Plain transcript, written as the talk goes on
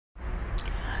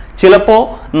ചിലപ്പോൾ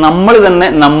നമ്മൾ തന്നെ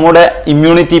നമ്മുടെ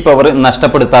ഇമ്മ്യൂണിറ്റി പവർ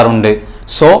നഷ്ടപ്പെടുത്താറുണ്ട്.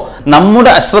 സോ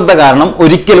നമ്മുടെ അശ്രദ്ധ കാരണം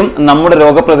ഒരിക്കലും നമ്മുടെ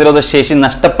രോഗപ്രതിരോധ ശേഷി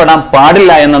നഷ്ടപ്പെടാൻ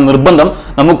പാടില്ല എന്ന നിർബന്ധം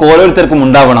നമുക്ക് ഓരോരുത്തർക്കും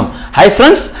ഉണ്ടാവണം. Hi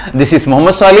friends, this is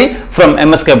Muhammad Sally from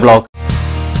MSK blog.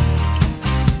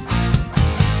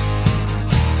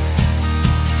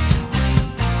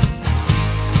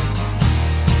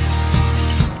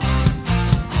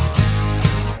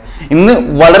 ഇന്ന്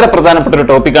വളരെ പ്രധാനപ്പെട്ട ഒരു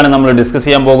ടോപ്പിക്കാണ് നമ്മൾ ഡിസ്കസ്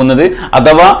ചെയ്യാൻ പോകുന്നത്.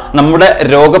 അഥവാ നമ്മുടെ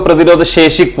രോഗപ്രതിരോധ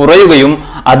ശേഷി കുറയുകയും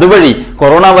അതുവഴി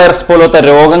കൊറോണ വൈറസ് പോലത്തെ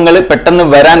രോഗങ്ങൾ പെട്ടെന്ന്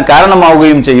വരാൻ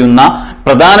കാരണമാവുകയും ചെയ്യുന്ന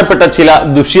പ്രധാനപ്പെട്ട ചില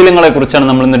ദുശ്ശീലങ്ങളെ കുറിച്ചാണ്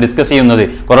നമ്മൾ ഇന്ന് ഡിസ്കസ് ചെയ്യുന്നത്.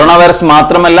 കൊറോണ വൈറസ്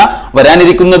മാത്രമല്ല,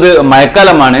 വരാനിരിക്കുന്നത്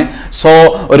മഴക്കാലമാണ്. സോ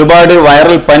ഒരുപാട്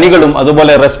വൈറൽ പനികളും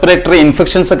അതുപോലെ റെസ്പിറേറ്ററി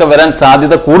ഇൻഫെക്ഷൻസ് ഒക്കെ വരാൻ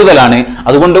സാധ്യത കൂടുതലാണ്.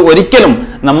 അതുകൊണ്ട് ഒരിക്കലും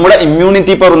നമ്മുടെ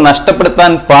ഇമ്മ്യൂണിറ്റി പവർ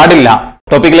നഷ്ടപ്പെടുത്താൻ പാടില്ല.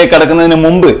 ടോപ്പിക്കിലേക്ക് കടക്കുന്നതിന്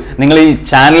മുമ്പ് നിങ്ങൾ ഈ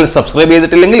ചാനൽ സബ്സ്ക്രൈബ്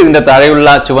ചെയ്തിട്ടില്ലെങ്കിൽ ഇതിന്റെ താഴെയുള്ള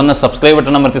ചുവന്ന സബ്സ്ക്രൈബ്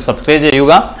ബട്ടൺ അമർത്തി സബ്സ്ക്രൈബ്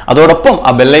ചെയ്യുക. അതോടൊപ്പം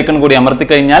ആ ബെല്ലൈക്കൺ കൂടി അമർത്തി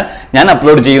കഴിഞ്ഞാൽ ഞാൻ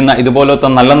അപ്ലോഡ് ചെയ്യുന്ന ഇതുപോലത്തെ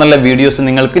നല്ല നല്ല വീഡിയോസ്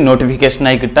നിങ്ങൾക്ക്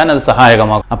നോട്ടിഫിക്കേഷനായി കിട്ടാൻ അത്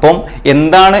സഹായകമാകും. അപ്പം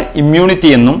എന്താണ്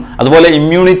ഇമ്മ്യൂണിറ്റി എന്നും അതുപോലെ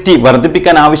ഇമ്മ്യൂണിറ്റി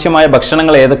വർദ്ധിപ്പിക്കാൻ ആവശ്യമായ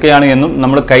ഭക്ഷണങ്ങൾ ഏതൊക്കെയാണ് എന്നും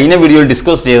നമ്മൾ കഴിഞ്ഞ വീഡിയോയിൽ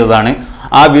ഡിസ്കസ് ചെയ്തതാണ്.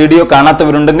 ആ വീഡിയോ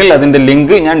കാണാത്തവരുണ്ടെങ്കിൽ അതിന്റെ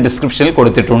ലിങ്ക് ഞാൻ ഡിസ്ക്രിപ്ഷനിൽ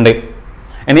കൊടുത്തിട്ടുണ്ട്.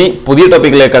 ഇനി പുതിയ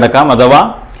ടോപ്പിക്കിലേക്ക് കടക്കാം. അഥവാ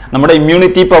നമ്മുടെ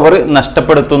ഇമ്മ്യൂണിറ്റി പവർ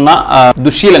നഷ്ടപ്പെടുത്തുന്ന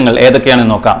ദുശ്ശീലങ്ങൾ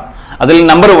ഏതൊക്കെയാണെന്ന് നോക്കാം. അതിൽ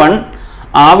നമ്പർ 1,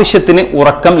 ആവശ്യത്തിന്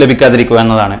ഉറക്കം ലഭിക്കാതിരിക്കുക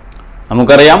എന്നതാണ്.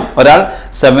 നമുക്കറിയാം, ഒരാൾ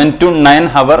 7 to 9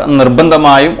 hour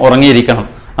നിർബന്ധമായും ഉറങ്ങിയിരിക്കണം.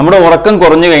 നമ്മുടെ ഉറക്കം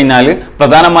കുറഞ്ഞു കഴിഞ്ഞാൽ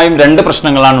പ്രധാനമായും 2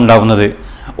 പ്രശ്നങ്ങളാണ് ഉണ്ടാവുന്നത്.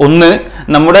 ഒന്ന്,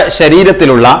 നമ്മുടെ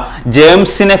ശരീരത്തിലുള്ള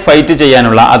ജേംസിനെ ഫൈറ്റ്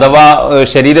ചെയ്യാനുള്ള അഥവാ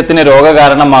ശരീരത്തിന്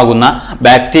രോഗകാരണമാകുന്ന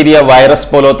ബാക്ടീരിയ, വൈറസ്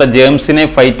പോലത്തെ ജേംസിനെ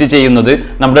ഫൈറ്റ് ചെയ്യുന്നത്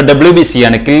നമ്മുടെ WBC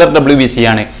ആണ്, കില്ലർ WBC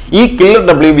ആണ്. ഈ കില്ലർ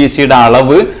WBCയുടെ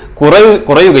അളവ്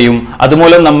കുറയുകയും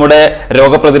അതുമൂലം നമ്മുടെ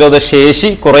രോഗപ്രതിരോധ ശേഷി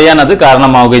കുറയാൻ അത്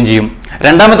കാരണമാവുകയും ചെയ്യും.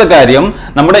 രണ്ടാമത്തെ കാര്യം,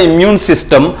 നമ്മുടെ ഇമ്മ്യൂൺ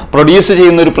സിസ്റ്റം പ്രൊഡ്യൂസ്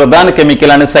ചെയ്യുന്ന ഒരു പ്രധാന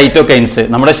കെമിക്കലാണ് സൈറ്റോകൈൻസ്.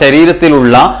 നമ്മുടെ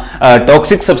ശരീരത്തിലുള്ള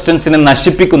ടോക്സിക് സബ്സ്റ്റൻസിനെ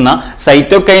നശിപ്പിക്കുന്ന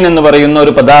സൈറ്റോകൈൻ എന്ന് പറയുന്ന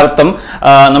ഒരു പദാർത്ഥം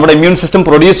നമ്മുടെ ഇമ്മ്യൂൺ സിസ്റ്റം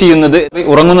പ്രൊഡ്യൂസ് ചെയ്യുന്നത്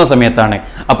ഉറങ്ങുന്ന സമയത്താണ്.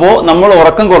 അപ്പോൾ നമ്മൾ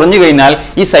ഉറക്കം കുറഞ്ഞു കഴിഞ്ഞാൽ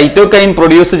ഈ സൈറ്റോകൈൻ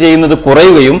പ്രൊഡ്യൂസ് ചെയ്യുന്നത്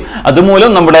കുറയുകയും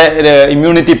അതുമൂലം നമ്മുടെ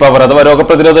ഇമ്മ്യൂണിറ്റി പവർ അഥവാ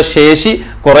രോഗപ്രതിരോധ ശേഷി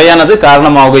കുറയാൻ അത്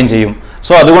കാരണമാവുകയും ചെയ്യും.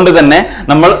 സോ അതുകൊണ്ട് തന്നെ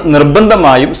നമ്മൾ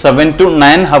നിർബന്ധമായും 7 to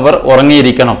 9 hour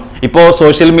ഉറങ്ങിയിരിക്കണം. ഇപ്പോൾ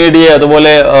സോഷ്യൽ മീഡിയ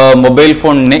അതുപോലെ മൊബൈൽ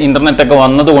ഫോണിന് ഇന്റർനെറ്റ് ഒക്കെ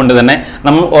വന്നതുകൊണ്ട് തന്നെ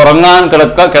നമ്മൾ ഉറങ്ങാൻ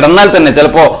കിടന്നാൽ തന്നെ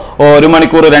ചിലപ്പോൾ 1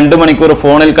 മണിക്കൂർ 2 മണിക്കൂർ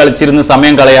ഫോണിൽ കളിച്ചിരുന്ന്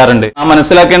സമയം കളയാറുണ്ട്.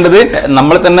 മനസ്സിലാക്കേണ്ടത്,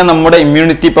 നമ്മൾ തന്നെ നമ്മുടെ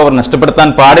ഇമ്മ്യൂണിറ്റി പവർ നഷ്ടപ്പെടുത്താൻ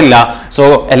പാടില്ല. സോ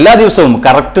എല്ലാ ദിവസവും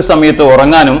കറക്റ്റ് സമയത്ത്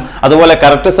ഉറങ്ങാനും അതുപോലെ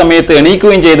കറക്റ്റ് സമയത്ത്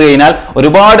എണീക്കുകയും ചെയ്തു കഴിഞ്ഞാൽ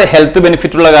ഒരുപാട് ഹെൽത്ത്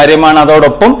ബെനിഫിറ്റ് ഉള്ള കാര്യമാണ്.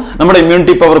 അതോടൊപ്പം നമ്മുടെ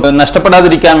ഇമ്മ്യൂണിറ്റി പവർ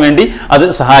നഷ്ടപ്പെടാതിരിക്കാൻ വേണ്ടി അത്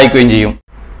സഹായിക്കുകയും ചെയ്യും.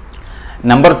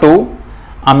 നമ്പർ 2,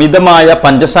 അമിതമായ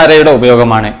പഞ്ചസാരയുടെ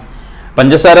ഉപയോഗമാണ്.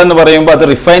 പഞ്ചസാര എന്ന് പറയുമ്പോൾ അത്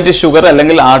റിഫൈൻഡ് ഷുഗർ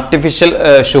അല്ലെങ്കിൽ ആർട്ടിഫിഷ്യൽ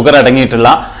ഷുഗർ അടങ്ങിയിട്ടുള്ള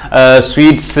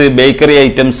സ്വീറ്റ്സ്, ബേക്കറി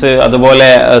ഐറ്റംസ്, അതുപോലെ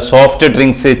സോഫ്റ്റ്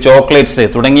ഡ്രിങ്ക്സ്, ചോക്ലേറ്റ്സ്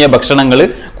തുടങ്ങിയ ഭക്ഷണങ്ങൾ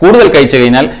കൂടുതൽ കഴിച്ചു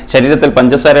കഴിഞ്ഞാൽ ശരീരത്തിൽ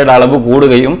പഞ്ചസാരയുടെ അളവ്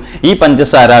കൂടുകയും ഈ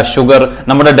പഞ്ചസാര, ഷുഗർ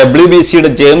നമ്മുടെ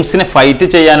WBCയുടെ ജേംസിനെ ഫൈറ്റ്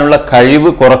ചെയ്യാനുള്ള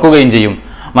കഴിവ് കുറക്കുകയും ചെയ്യും.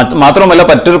 മാത്രമല്ല,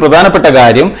 മറ്റൊരു പ്രധാനപ്പെട്ട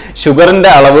കാര്യം, ഷുഗറിന്റെ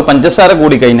അളവ്, പഞ്ചസാര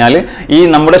കൂടി കഴിഞ്ഞാൽ ഈ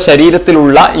നമ്മുടെ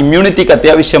ശരീരത്തിലുള്ള ഇമ്മ്യൂണിറ്റിക്ക്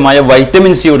അത്യാവശ്യമായ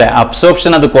വൈറ്റമിൻ സിയുടെ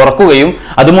അബ്സോർപ്ഷൻ അത് കുറക്കുകയും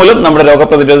അതുമൂലം നമ്മുടെ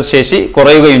രോഗപ്രതിരോധ ശേഷി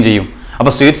കുറയുകയും ചെയ്യും.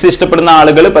 അപ്പൊ സ്വീറ്റ്സ് ഇഷ്ടപ്പെടുന്ന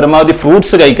ആളുകൾ പരമാവധി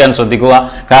ഫ്രൂട്ട്സ് കഴിക്കാൻ ശ്രദ്ധിക്കുക.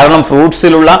 കാരണം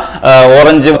ഫ്രൂട്ട്സിലുള്ള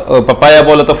ഓറഞ്ച്, പപ്പായ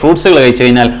പോലത്തെ ഫ്രൂട്ട്സുകൾ കഴിച്ചു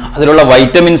കഴിഞ്ഞാൽ അതിലുള്ള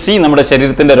വൈറ്റമിൻ സി നമ്മുടെ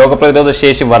ശരീരത്തിന്റെ രോഗപ്രതിരോധ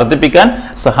ശേഷി വർദ്ധിപ്പിക്കാൻ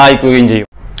സഹായിക്കുകയും ചെയ്യും.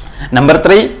 നമ്പർ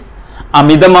 3,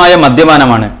 അമിതമായ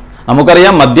മദ്യപാനമാണ്.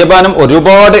 നമുക്കറിയാം, മദ്യപാനം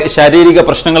ഒരുപാട് ശാരീരിക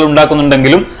പ്രശ്നങ്ങൾ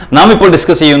ഉണ്ടാക്കുന്നുണ്ടെങ്കിലും നാം ഇപ്പോൾ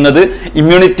ഡിസ്കസ് ചെയ്യുന്നത്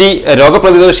ഇമ്മ്യൂണിറ്റി,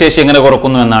 രോഗപ്രതിരോധ ശേഷി എങ്ങനെ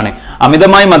കുറക്കുന്നു എന്നാണ്.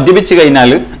 അമിതമായി മദ്യപിച്ചു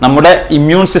കഴിഞ്ഞാൽ നമ്മുടെ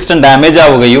ഇമ്മ്യൂൺ സിസ്റ്റം ഡാമേജ്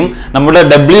ആവുകയും നമ്മുടെ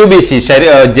WBC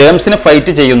ജേംസിനെ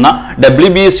ഫൈറ്റ് ചെയ്യുന്ന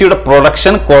WBCയുടെ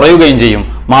പ്രൊഡക്ഷൻ കുറയുകയും ചെയ്യും.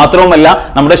 മാത്രവുമല്ല,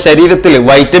 നമ്മുടെ ശരീരത്തിൽ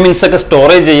വൈറ്റമിൻസ് ഒക്കെ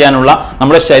സ്റ്റോറേജ് ചെയ്യാനുള്ള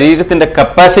നമ്മുടെ ശരീരത്തിന്റെ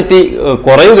കപ്പാസിറ്റി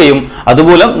കുറയുകയും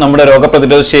അതുമൂലം നമ്മുടെ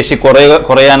രോഗപ്രതിരോധ ശേഷി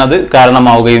കുറയാൻ അത്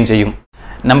കാരണമാവുകയും ചെയ്യും.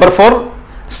 നമ്പർ 4,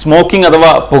 സ്മോക്കിംഗ് അഥവാ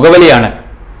പുകവലിയാണ്.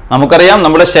 നമുക്കറിയാം,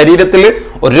 നമ്മുടെ ശരീരത്തിൽ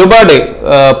ഒരുപാട്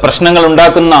പ്രശ്നങ്ങൾ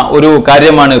ഉണ്ടാക്കുന്ന ഒരു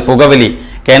കാര്യമാണ് പുകവലി.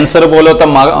 ക്യാൻസർ പോലത്തെ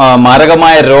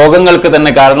മാരകമായ രോഗങ്ങൾക്ക്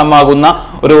തന്നെ കാരണമാകുന്ന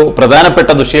ഒരു പ്രധാനപ്പെട്ട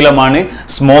ദുശ്ശീലമാണ്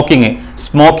സ്മോക്കിംഗ്.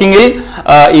 സ്മോക്കിങ്ങിൽ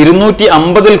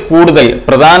 250-ൽ കൂടുതൽ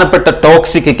പ്രധാനപ്പെട്ട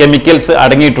ടോക്സിക് കെമിക്കൽസ്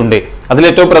അടങ്ങിയിട്ടുണ്ട്.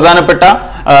 അതിലേറ്റവും പ്രധാനപ്പെട്ട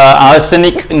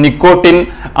ആർസനിക്, നിക്കോട്ടിൻ,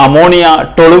 അമോണിയ,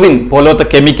 ടൊളുവിൻ പോലത്തെ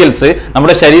കെമിക്കൽസ്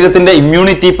നമ്മുടെ ശരീരത്തിന്റെ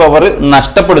ഇമ്മ്യൂണിറ്റി പവർ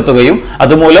നഷ്ടപ്പെടുത്തുകയും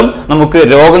അതുമൂലം നമുക്ക്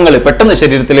രോഗങ്ങൾ പെട്ടെന്ന്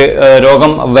ശരീരത്തിൽ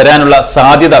രോഗം വരാനുള്ള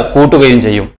സാധ്യത കൂട്ടുകയും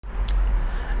ചെയ്യും.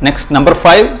 നെക്സ്റ്റ്, നമ്പർ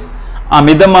 5,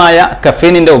 അമിതമായ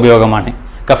കഫീനിന്റെ ഉപയോഗമാണ്.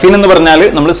 കഫീൻ എന്ന് പറഞ്ഞാൽ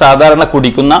നമ്മൾ സാധാരണ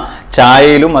കുടിക്കുന്ന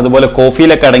ചായയിലും അതുപോലെ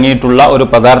കോഫിയിലൊക്കെ അടങ്ങിയിട്ടുള്ള ഒരു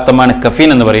പദാർത്ഥമാണ് കഫീൻ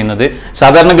എന്ന് പറയുന്നത്.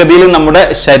 സാധാരണഗതിയിൽ നമ്മുടെ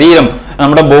ശരീരം,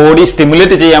 നമ്മുടെ ബോഡി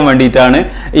സ്റ്റിമുലേറ്റ് ചെയ്യാൻ വേണ്ടിയിട്ടാണ്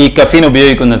ഈ കഫീൻ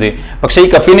ഉപയോഗിക്കുന്നത്. പക്ഷേ ഈ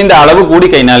കഫീനിന്റെ അളവ്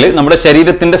കൂടിക്കഴിഞ്ഞാൽ നമ്മുടെ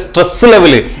ശരീരത്തിന്റെ സ്ട്രെസ്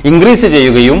ലെവൽ ഇൻക്രീസ്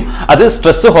ചെയ്യുകയും അത്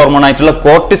സ്ട്രെസ് ഹോർമോൺ ആയിട്ടുള്ള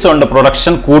കോർട്ടിസോളിന്റെ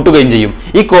പ്രൊഡക്ഷൻ കൂട്ടുകയും ചെയ്യും.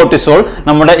 ഈ കോർട്ടിസോൾ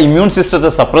നമ്മുടെ ഇമ്മ്യൂൺ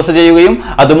സിസ്റ്റത്തെ സപ്രസ് ചെയ്യുകയും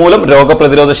അതുമൂലം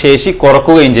രോഗപ്രതിരോധ ശേഷി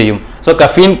കുറക്കുകയും ചെയ്യും. സോ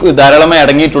കഫീൻ ധാരാളമായി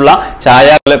അടങ്ങിയിട്ടുള്ള ചായ,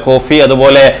 കോഫി,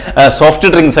 അതുപോലെ സോഫ്റ്റ്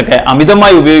ഡ്രിങ്ക്സ് ഒക്കെ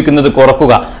അമിതമായി ഉപയോഗിക്കുന്നത്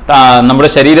കുറക്കുക. നമ്മുടെ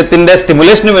ശരീരത്തിന്റെ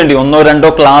സ്റ്റിമുലേഷന് വേണ്ടി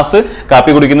 1-2 ഗ്ലാസ്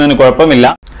കാപ്പി കുടിക്കുന്നതിന് കുഴപ്പമില്ല.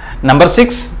 നമ്പർ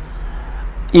 6,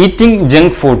 ഈറ്റിംഗ്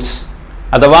ജങ്ക് ഫുഡ്സ്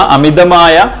അഥവാ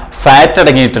അമിതമായ ഫാറ്റ്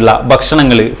അടങ്ങിയിട്ടുള്ള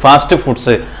ഭക്ഷണങ്ങൾ, ഫാസ്റ്റ്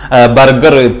ഫുഡ്സ്,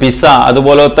 ബർഗർ, പിസ്സ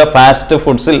അതുപോലത്തെ ഫാസ്റ്റ്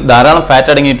ഫുഡ്സിൽ ധാരാളം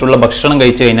ഫാറ്റ് അടങ്ങിയിട്ടുള്ള ഭക്ഷണം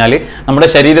കഴിച്ചു കഴിഞ്ഞാൽ നമ്മുടെ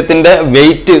ശരീരത്തിന്റെ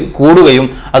വെയിറ്റ് കൂടുകയും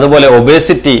അതുപോലെ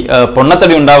ഒബേസിറ്റി,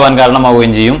 പൊണ്ണത്തടി ഉണ്ടാവാൻ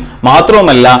കാരണമാവുകയും ചെയ്യും.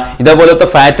 മാത്രവുമല്ല, ഇതേപോലത്തെ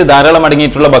ഫാറ്റ് ധാരാളം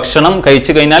അടങ്ങിയിട്ടുള്ള ഭക്ഷണം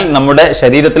കഴിച്ചു കഴിഞ്ഞാൽ നമ്മുടെ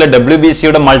ശരീരത്തിലെ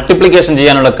WBCയുടെ മൾട്ടിപ്ലിക്കേഷൻ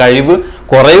ചെയ്യാനുള്ള കഴിവ്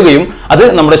കുറയുകയും അത്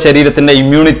നമ്മുടെ ശരീരത്തിന്റെ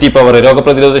ഇമ്മ്യൂണിറ്റി പവർ,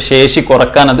 രോഗപ്രതിരോധ ശേഷി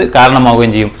കുറക്കാൻ അത്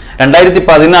കാരണമാവുകയും ചെയ്യും.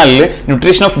 2014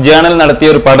 ന്യൂട്രീഷൻ ഓഫ് ജേണൽ നടത്തിയ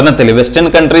ഒരു പഠനത്തിൽ വെസ്റ്റേൺ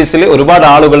കൺട്രീസിൽ ഒരുപാട്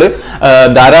ആളുകൾ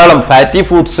ധാരാളം ഫാറ്റി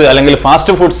ഫുഡ്സ് അല്ലെങ്കിൽ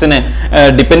ഫാസ്റ്റ് ഫുഡ്സിനെ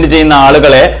ഡിപ്പെൻഡ് ചെയ്യുന്ന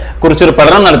ആളുകളെ കുറിച്ചൊരു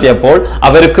പഠനം നടത്തിയപ്പോൾ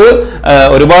അവർക്ക്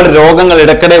ഒരുപാട് രോഗങ്ങൾ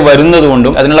ഇടയ്ക്കിടെ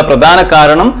വരുന്നതുകൊണ്ടും അതിനുള്ള പ്രധാന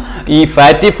കാരണം ഈ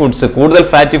ഫാറ്റി ഫുഡ്സ്, കൂടുതൽ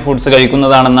ഫാറ്റി ഫുഡ്സ്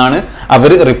കഴിക്കുന്നതാണെന്നാണ്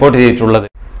അവർ റിപ്പോർട്ട് ചെയ്തിട്ടുള്ളത്.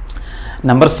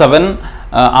 നമ്പർ 7,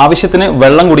 ആവശ്യത്തിന്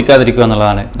വെള്ളം കുടിക്കാതിരിക്കുക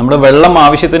എന്നുള്ളതാണ്. നമ്മുടെ വെള്ളം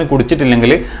ആവശ്യത്തിന്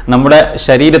കുടിച്ചിട്ടില്ലെങ്കിൽ നമ്മുടെ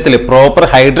ശരീരത്തിൽ പ്രോപ്പർ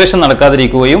ഹൈഡ്രേഷൻ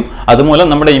നടക്കാതിരിക്കുകയും അതുമൂലം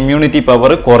നമ്മുടെ ഇമ്മ്യൂണിറ്റി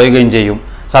പവർ കുറയുകയും ചെയ്യും.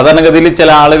 സാധാരണഗതിയിൽ ചില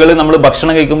ആളുകൾ നമ്മൾ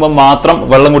ഭക്ഷണം കഴിക്കുമ്പോൾ മാത്രം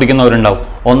വെള്ളം കുടിക്കുന്നവരുണ്ടാവും.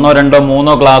 1, 2,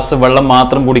 3 ഗ്ലാസ് വെള്ളം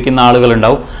മാത്രം കുടിക്കുന്ന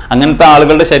ആളുകളുണ്ടാവും. അങ്ങനത്തെ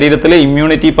ആളുകളുടെ ശരീരത്തിലെ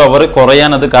ഇമ്മ്യൂണിറ്റി പവർ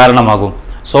കുറയാൻ അത് കാരണമാകും.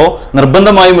 സോ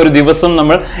നിർബന്ധമായും ഒരു ദിവസം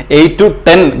നമ്മൾ 8 to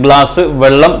 10 ഗ്ലാസ്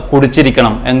വെള്ളം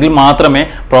കുടിച്ചിരിക്കണം. എങ്കിൽ മാത്രമേ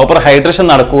പ്രോപ്പർ ഹൈഡ്രേഷൻ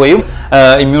നടക്കുകയും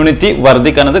ഇമ്മ്യൂണിറ്റി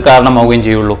വർദ്ധിക്കാൻ അത് കാരണമാവുകയും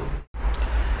ചെയ്യുള്ളൂ.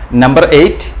 നമ്പർ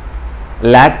 8,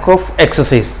 ലാക്ക് ഓഫ്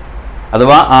എക്സസൈസ്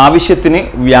അഥവാ ആവശ്യത്തിന്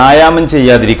വ്യായാമം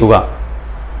ചെയ്യാതിരിക്കുക.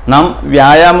 നാം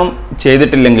വ്യായാമം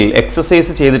ചെയ്തിട്ടില്ലെങ്കിൽ,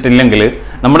 എക്സസൈസ് ചെയ്തിട്ടില്ലെങ്കിൽ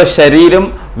നമ്മുടെ ശരീരം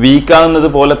വീക്കാവുന്നത്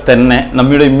പോലെ തന്നെ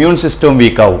നമ്മുടെ ഇമ്മ്യൂൺ സിസ്റ്റവും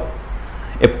വീക്കാവും.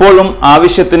 എപ്പോഴും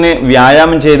ആവശ്യത്തിന്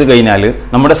വ്യായാമം ചെയ്തു കഴിഞ്ഞാൽ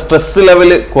നമ്മുടെ സ്ട്രെസ്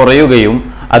ലെവൽ കുറയുകയും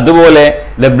അതുപോലെ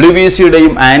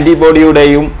WBCയുടെയും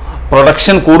ആൻറ്റിബോഡിയുടെയും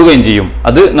പ്രൊഡക്ഷൻ കൂടുകയും ചെയ്യും.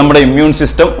 അത് നമ്മുടെ ഇമ്മ്യൂൺ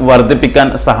സിസ്റ്റം വർദ്ധിപ്പിക്കാൻ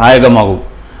സഹായകമാകും.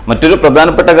 മറ്റൊരു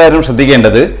പ്രധാനപ്പെട്ട കാര്യം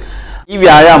ശ്രദ്ധിക്കേണ്ടത്, ഈ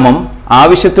വ്യായാമം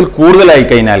ആവശ്യത്തിൽ കൂടുതലായി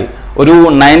കഴിഞ്ഞാൽ ഒരു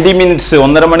 90 മിനിറ്റ്സ്,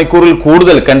 1.5 മണിക്കൂറിൽ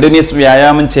കൂടുതൽ കണ്ടിന്യൂസ്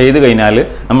വ്യായാമം ചെയ്തു കഴിഞ്ഞാൽ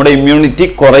നമ്മുടെ ഇമ്മ്യൂണിറ്റി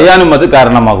കുറയാനും അത്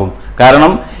കാരണമാകും.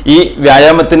 കാരണം ഈ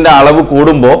വ്യായാമത്തിന്റെ അളവ്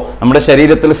കൂടുമ്പോൾ നമ്മുടെ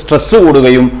ശരീരത്തിൽ സ്ട്രെസ്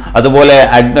കൂടുകയും അതുപോലെ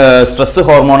സ്ട്രെസ്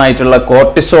ഹോർമോൺ ആയിട്ടുള്ള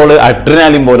കോർട്ടിസോൾ,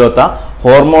 അഡ്രിനാലിൻ പോലത്തെ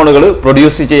ഹോർമോണുകൾ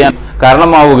പ്രൊഡ്യൂസ് ചെയ്യാൻ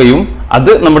കാരണമാവുകയും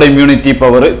അത് നമ്മുടെ ഇമ്മ്യൂണിറ്റി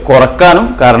പവർ കുറക്കാനും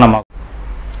കാരണമാകും.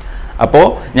 അപ്പോൾ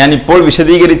ഞാൻ ഇപ്പോൾ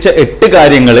വിശദീകരിച്ച 8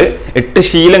 കാര്യങ്ങൾ, 8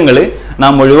 ശീലങ്ങൾ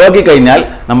നാം ഒഴിവാക്കി കഴിഞ്ഞാൽ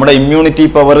നമ്മുടെ ഇമ്മ്യൂണിറ്റി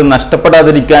പവർ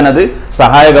നഷ്ടപ്പെടാതിരിക്കാൻ അത്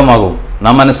സഹായകമാകും.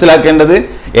 നാം മനസ്സിലാക്കേണ്ടത്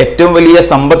ഏറ്റവും വലിയ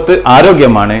സമ്പത്ത്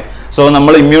ആരോഗ്യമാണ്. സോ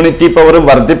നമ്മൾ ഇമ്മ്യൂണിറ്റി പവർ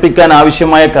വർദ്ധിപ്പിക്കാൻ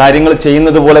ആവശ്യമായ കാര്യങ്ങൾ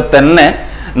ചെയ്യുന്നത് പോലെ തന്നെ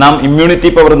നാം ഇമ്മ്യൂണിറ്റി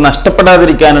പവർ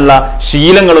നഷ്ടപ്പെടാതിരിക്കാനുള്ള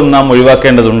ശീലങ്ങളും നാം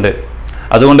ഒഴിവാക്കേണ്ടതുണ്ട്.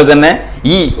 അതുകൊണ്ട് തന്നെ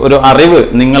ഈ ഒരു അറിവ്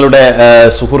നിങ്ങളുടെ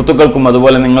സുഹൃത്തുക്കൾക്കും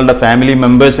അതുപോലെ നിങ്ങളുടെ ഫാമിലി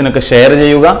മെമ്പേഴ്സിനൊക്കെ ഷെയർ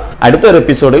ചെയ്യുക. അടുത്തൊരു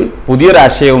എപ്പിസോഡിൽ പുതിയൊരു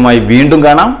ആശയവുമായി വീണ്ടും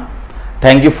കാണാം.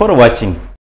 Thank you for watching.